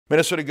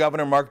Minnesota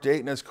Governor Mark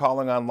Dayton is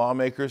calling on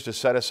lawmakers to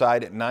set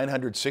aside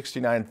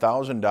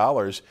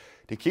 $969,000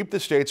 to keep the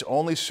state's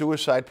only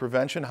suicide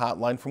prevention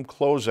hotline from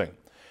closing.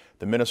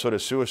 The Minnesota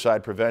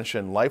Suicide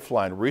Prevention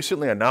Lifeline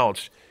recently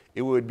announced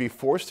it would be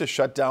forced to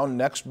shut down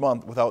next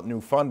month without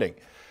new funding.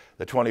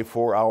 The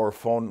 24-hour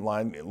phone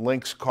line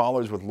links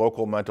callers with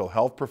local mental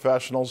health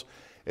professionals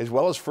as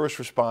well as first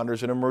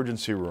responders in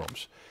emergency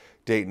rooms.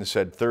 Dayton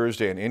said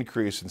Thursday an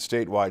increase in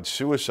statewide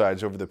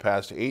suicides over the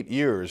past 8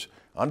 years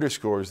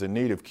underscores the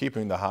need of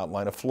keeping the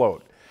hotline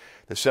afloat.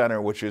 The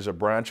center, which is a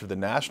branch of the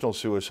National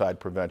Suicide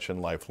Prevention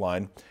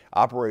Lifeline,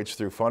 operates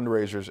through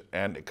fundraisers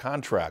and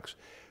contracts.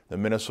 The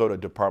Minnesota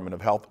Department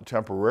of Health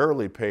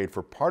temporarily paid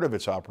for part of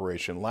its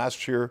operation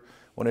last year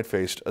when it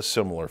faced a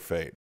similar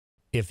fate.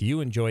 If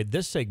you enjoyed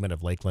this segment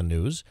of Lakeland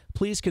News,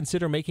 please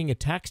consider making a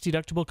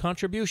tax-deductible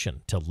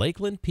contribution to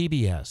Lakeland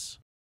PBS.